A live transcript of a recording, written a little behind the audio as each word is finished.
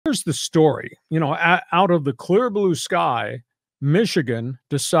here's the story. Out of the clear blue sky, Michigan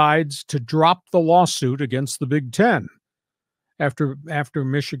decides to drop the lawsuit against the Big Ten after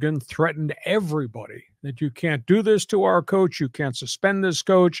Michigan threatened everybody that you can't do this to our coach, you can't suspend this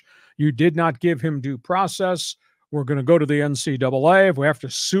coach, you did not give him due process, we're going to go to the NCAA, if we have to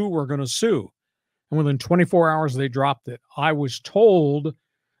sue, we're going to sue. And within 24 hours, they dropped it. I was told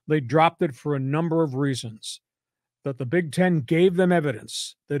they dropped it for a number of reasons, that the Big Ten gave them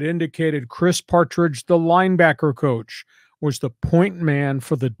evidence that indicated Chris Partridge, the linebacker coach, was the point man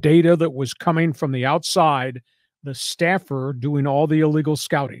for the data that was coming from the outside, the staffer doing all the illegal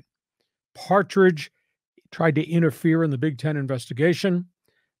scouting. Partridge tried to interfere in the Big Ten investigation,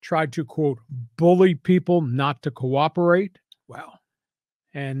 tried to, quote, bully people not to cooperate. Wow.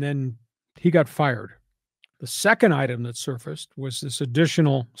 And then he got fired. The second item that surfaced was this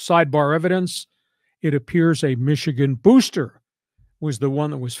additional sidebar evidence. It appears a Michigan booster was the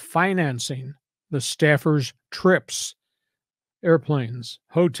one that was financing the staffers' trips, airplanes,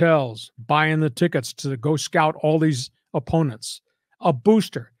 hotels, buying the tickets to go scout all these opponents. A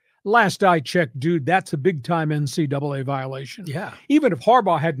booster. Last I checked, dude, that's a big-time NCAA violation. Yeah. Even if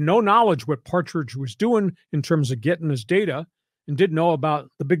Harbaugh had no knowledge what Partridge was doing in terms of getting his data and didn't know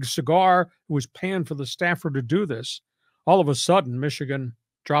about the big cigar who was paying for the staffer to do this, all of a sudden, Michigan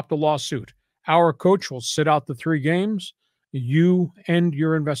dropped a lawsuit. Our coach will sit out the 3 games. You end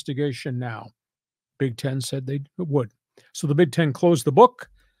your investigation now. Big Ten said they would. So the Big Ten closed the book.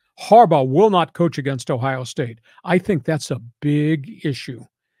 Harbaugh will not coach against Ohio State. I think that's a big issue.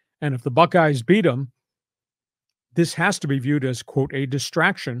 And if the Buckeyes beat them, this has to be viewed as, quote, a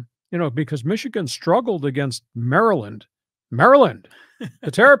distraction, because Michigan struggled against Maryland.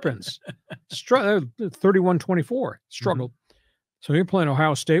 The Terrapins, 31-24, struggled. Mm-hmm. So you're playing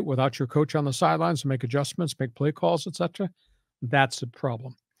Ohio State without your coach on the sidelines to make adjustments, make play calls, etc. That's a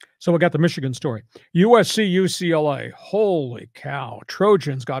problem. So we got the Michigan story. USC, UCLA. Holy cow.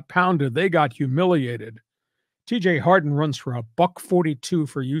 Trojans got pounded. They got humiliated. TJ Harden runs for $142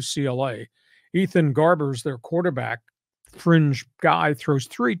 for UCLA. Ethan Garber's their quarterback, fringe guy, throws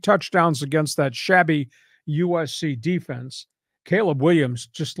 3 touchdowns against that shabby USC defense. Caleb Williams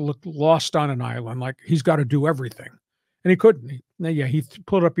just looked lost on an island, like he's got to do everything. And he couldn't. He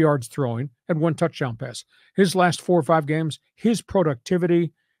put up yards throwing, had 1 touchdown pass. His last 4 or 5 games, his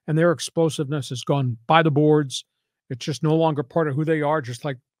productivity and their explosiveness has gone by the boards. It's just no longer part of who they are, just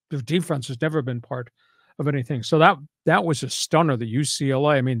like their defense has never been part of anything. So that was a stunner, the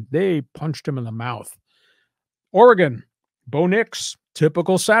UCLA. I mean, they punched him in the mouth. Oregon, Bo Nix,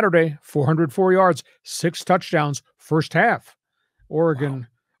 typical Saturday, 404 yards, 6 touchdowns, first half. Oregon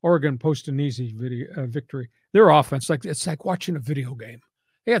posted an easy victory. Their offense, it's like watching a video game.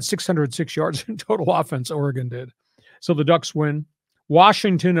 They had 606 yards in total offense, Oregon did. So the Ducks win.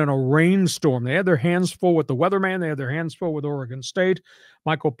 Washington in a rainstorm. They had their hands full with the weatherman. They had their hands full with Oregon State.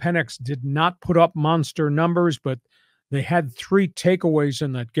 Michael Penix did not put up monster numbers, but they had 3 takeaways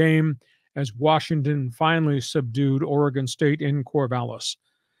in that game as Washington finally subdued Oregon State in Corvallis.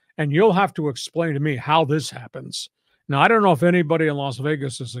 And you'll have to explain to me how this happens. Now, I don't know if anybody in Las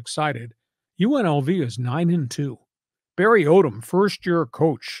Vegas is excited. UNLV is 9-2. Barry Odom, first-year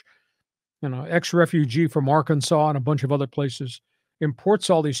coach, ex-refugee from Arkansas and a bunch of other places, imports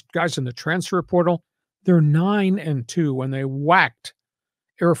all these guys in the transfer portal. They're 9-2 when they whacked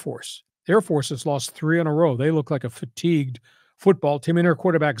Air Force. Air Force has lost 3 in a row. They look like a fatigued football team, and their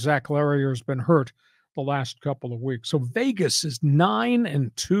quarterback, Zach Larrier, has been hurt the last couple of weeks. So Vegas is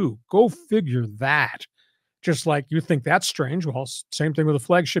 9-2. Go figure that. Just like you think that's strange. Well, same thing with the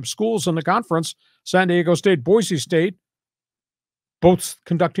flagship schools in the conference, San Diego State, Boise State, both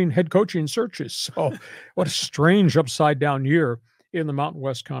conducting head coaching searches. So what a strange upside-down year in the Mountain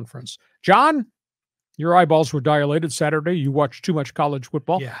West Conference. John, your eyeballs were dilated Saturday. You watched too much college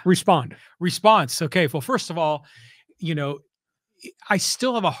football. Yeah. Response. Okay. Well, first of all, I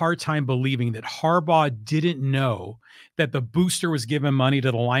still have a hard time believing that Harbaugh didn't know that the booster was giving money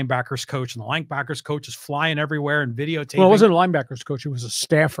to the linebackers coach, and the linebackers coach is flying everywhere and videotaping. Well, it wasn't a linebackers coach. It was a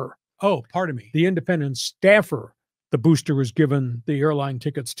staffer. Oh, pardon me. The independent staffer, the booster was given the airline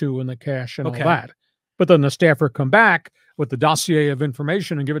tickets to and the cash and all that. But then the staffer come back with the dossier of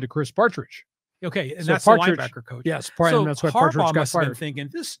information and give it to Chris Partridge. Okay, and so that's Partridge, the linebacker coach. Yes, so that's why Harbaugh Partridge got must have been fired. thinking,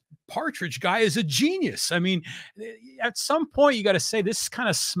 this Partridge guy is a genius. I mean, at some point you got to say this kind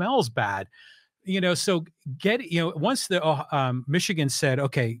of smells bad. So once the Michigan said,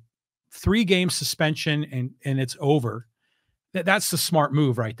 okay, 3-game suspension and it's over, that's the smart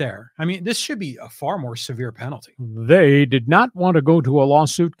move right there. I mean, this should be a far more severe penalty. They did not want to go to a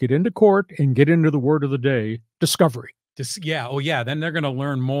lawsuit, get into court, and get into the word of the day, discovery. Just yeah, oh yeah. Then they're going to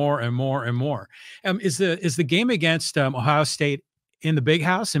learn more and more and more. Is the game against Ohio State in the Big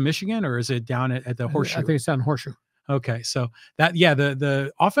House in Michigan, or is it down at the Horseshoe? I think it's down Horseshoe. Okay, so that yeah,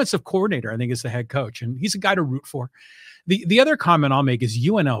 the offensive coordinator I think is the head coach, and he's a guy to root for. The other comment I'll make is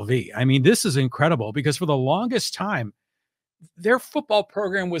UNLV. I mean, this is incredible because for the longest time, their football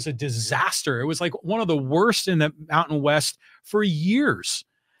program was a disaster. It was like one of the worst in the Mountain West for years.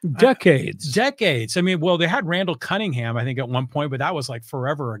 Decades. I mean, well, they had Randall Cunningham, I think, at one point, but that was like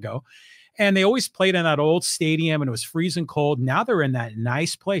forever ago. And they always played in that old stadium and it was freezing cold. Now they're in that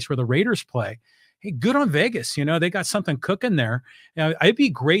nice place where the Raiders play. Hey, good on Vegas. You know, they got something cooking there. It'd be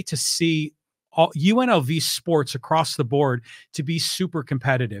great to see all UNLV sports across the board to be super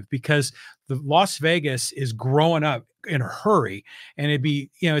competitive because the Las Vegas is growing up in a hurry, and it'd be,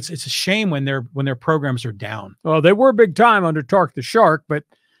 it's a shame when their programs are down. Well, they were big time under Tark the Shark, but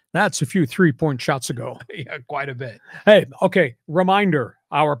that's a few 3-point shots ago. Yeah, quite a bit. Hey, okay. Reminder,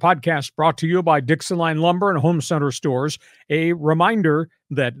 our podcast brought to you by Dixon Line Lumber and Home Center Stores. A reminder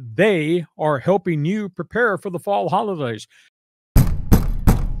that they are helping you prepare for the fall holidays.